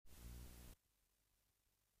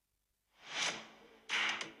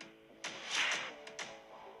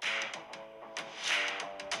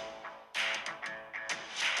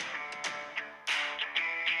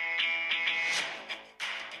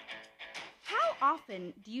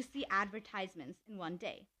often do you see advertisements in one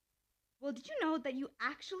day? Well, did you know that you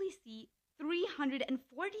actually see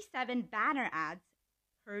 347 banner ads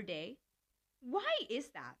per day? Why is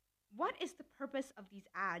that? What is the purpose of these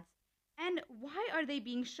ads? And why are they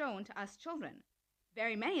being shown to us children?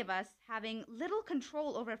 Very many of us having little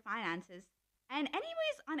control over finances and,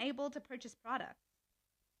 anyways, unable to purchase products.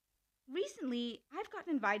 Recently, I've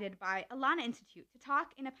gotten invited by Alana Institute to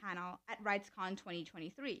talk in a panel at RightsCon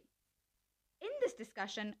 2023. In this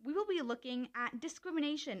discussion, we will be looking at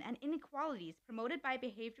discrimination and inequalities promoted by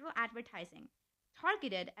behavioral advertising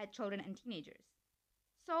targeted at children and teenagers.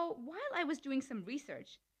 So, while I was doing some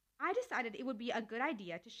research, I decided it would be a good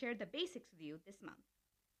idea to share the basics with you this month.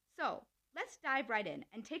 So, let's dive right in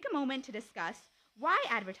and take a moment to discuss why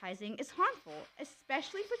advertising is harmful,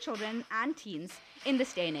 especially for children and teens in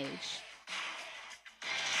this day and age.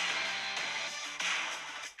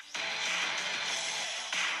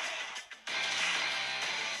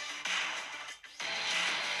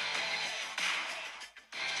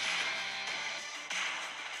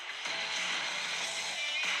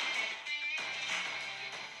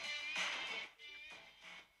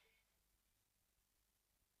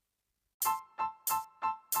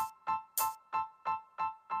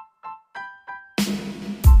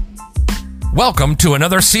 Welcome to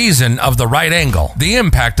another season of The Right Angle. The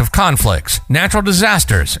impact of conflicts, natural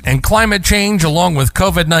disasters, and climate change along with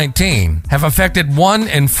COVID-19 have affected 1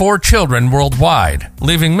 in 4 children worldwide,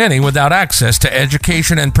 leaving many without access to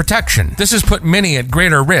education and protection. This has put many at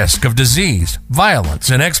greater risk of disease,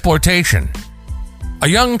 violence, and exploitation. A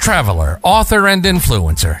young traveler, author, and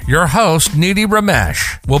influencer, your host, Nidhi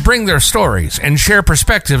Ramesh, will bring their stories and share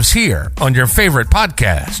perspectives here on your favorite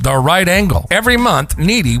podcast, The Right Angle. Every month,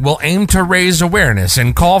 Nidhi will aim to raise awareness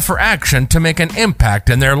and call for action to make an impact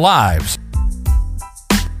in their lives.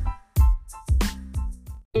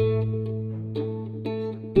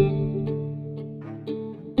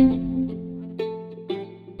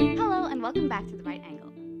 Hello, and welcome back to The Right Angle.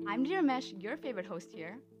 I'm Nidhi Ramesh, your favorite host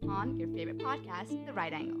here on your favorite podcast, The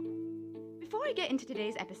Right Angle. Before we get into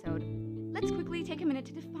today's episode, let's quickly take a minute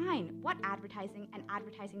to define what advertising and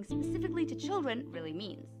advertising specifically to children really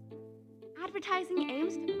means. Advertising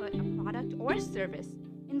aims to put a product or service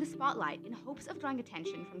in the spotlight in hopes of drawing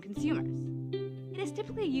attention from consumers. It is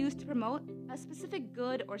typically used to promote a specific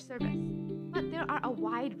good or service, but there are a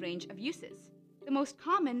wide range of uses, the most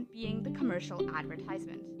common being the commercial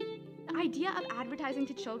advertisement. The idea of advertising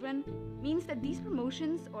to children means that these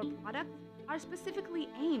promotions or products are specifically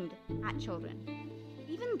aimed at children.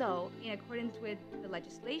 Even though, in accordance with the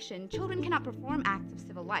legislation, children cannot perform acts of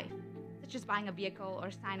civil life, such as buying a vehicle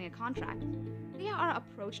or signing a contract, they are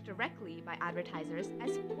approached directly by advertisers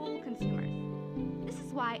as full consumers. This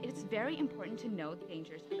is why it is very important to know the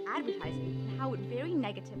dangers of advertising and how it very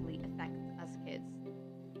negatively affects us kids.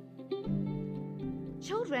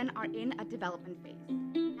 Children are in a development phase,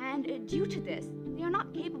 and due to this, they are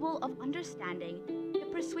not capable of understanding the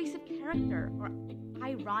persuasive character or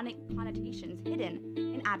ironic connotations hidden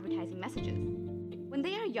in advertising messages. When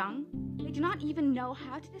they are young, they do not even know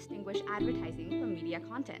how to distinguish advertising from media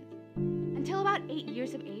content. Until about 8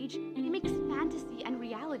 years of age, they mix fantasy and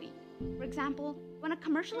reality. For example, when a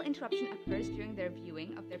commercial interruption occurs during their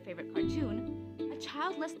viewing of their favorite cartoon, a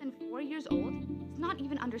child less than 4 years old does not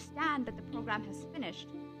even understand that the program has finished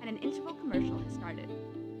and an interval commercial has started.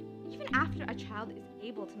 Even after a child is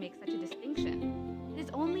able to make such a distinction, it is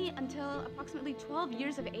only until approximately 12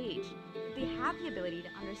 years of age that they have the ability to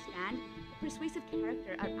understand the persuasive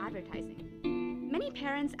character of advertising. Many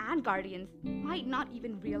parents and guardians might not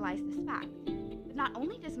even realize this fact, but not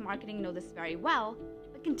only does marketing know this very well,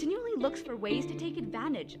 but continually looks for ways to take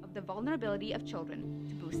advantage of the vulnerability of children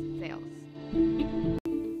to boost sales.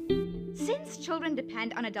 Since children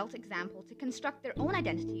depend on adult example to construct their own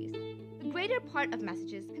identities, the greater part of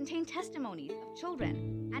messages contain testimonies of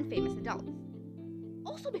children and famous adults.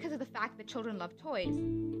 Also, because of the fact that children love toys,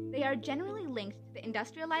 they are generally linked to the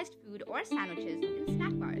industrialized food or sandwiches in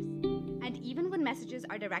snack bars. And even when messages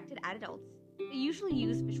are directed at adults, they usually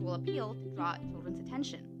use visual appeal to draw children's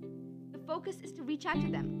attention. The focus is to reach out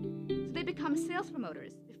to them, so they become sales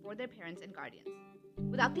promoters before their parents and guardians.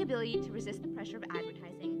 Without the ability to resist the pressure of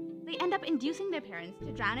advertising, they end up inducing their parents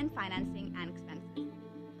to drown in financing and expenses,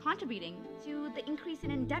 contributing to the increase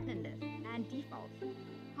in indebtedness and defaults,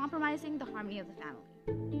 compromising the harmony of the family.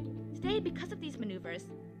 Today, because of these maneuvers,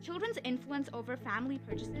 children's influence over family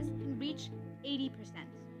purchases can reach 80%.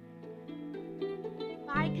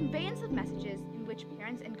 By conveyance of messages in which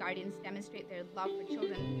parents and guardians demonstrate their love for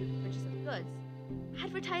children through the purchase of goods,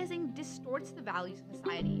 advertising distorts the values of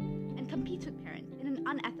society and competes with parents in an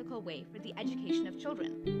unethical way for the education of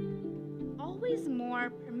children. All always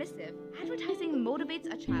more permissive, advertising motivates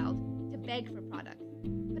a child to beg for products,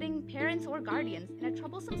 putting parents or guardians in a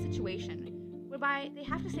troublesome situation whereby they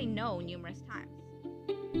have to say no numerous times.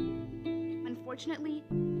 Unfortunately,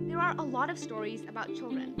 there are a lot of stories about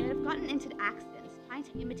children that have gotten into accidents trying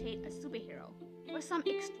to imitate a superhero or some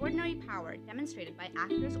extraordinary power demonstrated by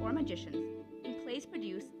actors or magicians in plays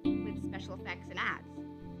produced with special effects and ads.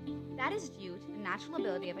 That is due to the natural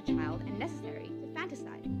ability of a child and necessary to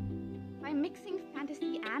fantasize. By mixing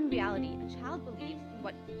fantasy and reality, a child believes in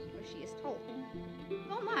what he or she is told.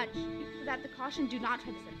 So much so that the caution "do not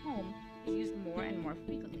try this at home" is used more and more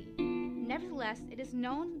frequently. Nevertheless, it is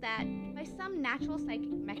known that by some natural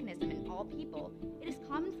psychic mechanism in all people, it is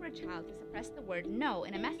common for a child to suppress the word "no"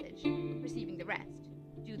 in a message, perceiving the rest: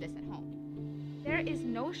 "do this at home." There is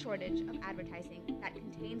no shortage of advertising that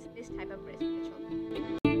contains this type of risk to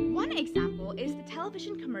children. One example is the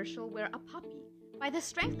television commercial where a puppy, by the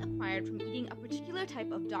strength acquired from eating a particular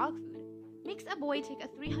type of dog food, makes a boy take a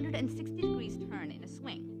 360 degrees turn in a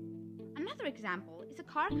swing. Another example is a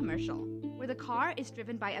car commercial, where the car is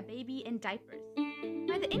driven by a baby in diapers.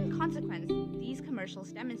 By the inconsequence these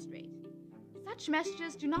commercials demonstrate. Such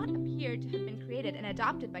messages do not appear to have been created and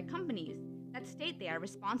adopted by companies that state they are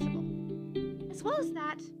responsible. As well as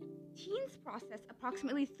that, teens process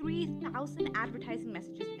approximately 3,000 advertising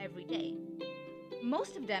messages every day.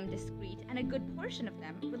 Most of them discreet and a good portion of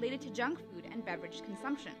them related to junk food and beverage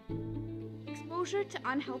consumption. Exposure to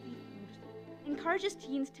unhealthy food encourages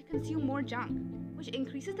teens to consume more junk, which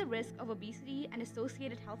increases the risk of obesity and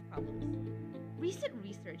associated health problems. Recent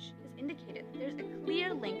research has indicated that there's a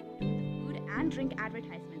clear link between the food and drink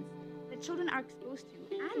advertisements that children are exposed to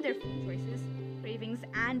and their food choices, cravings,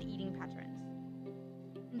 and eating patterns.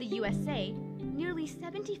 In the USA, nearly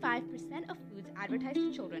 75% of foods advertised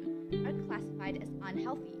to children are classified as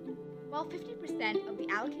unhealthy, while 50% of the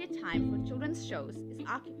allocated time for children's shows is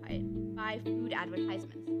occupied by food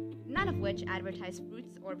advertisements, none of which advertise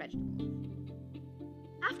fruits or vegetables.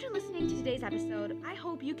 After listening to today's episode, I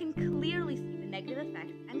hope you can clearly see the negative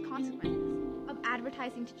effects and consequences of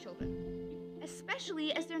advertising to children,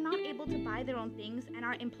 especially as they're not able to buy their own things and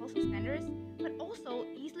are impulsive spenders, but also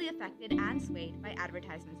easily affected and swayed by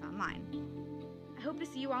advertisements online. I hope to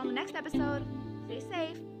see you all in the next episode. Stay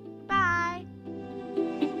safe. Bye!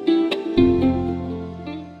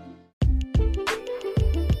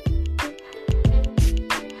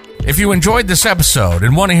 If you enjoyed this episode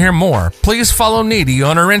and want to hear more, please follow Needy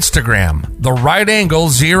on her Instagram, The Right Angle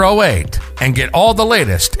 08, and get all the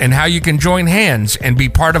latest in how you can join hands and be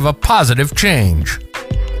part of a positive change.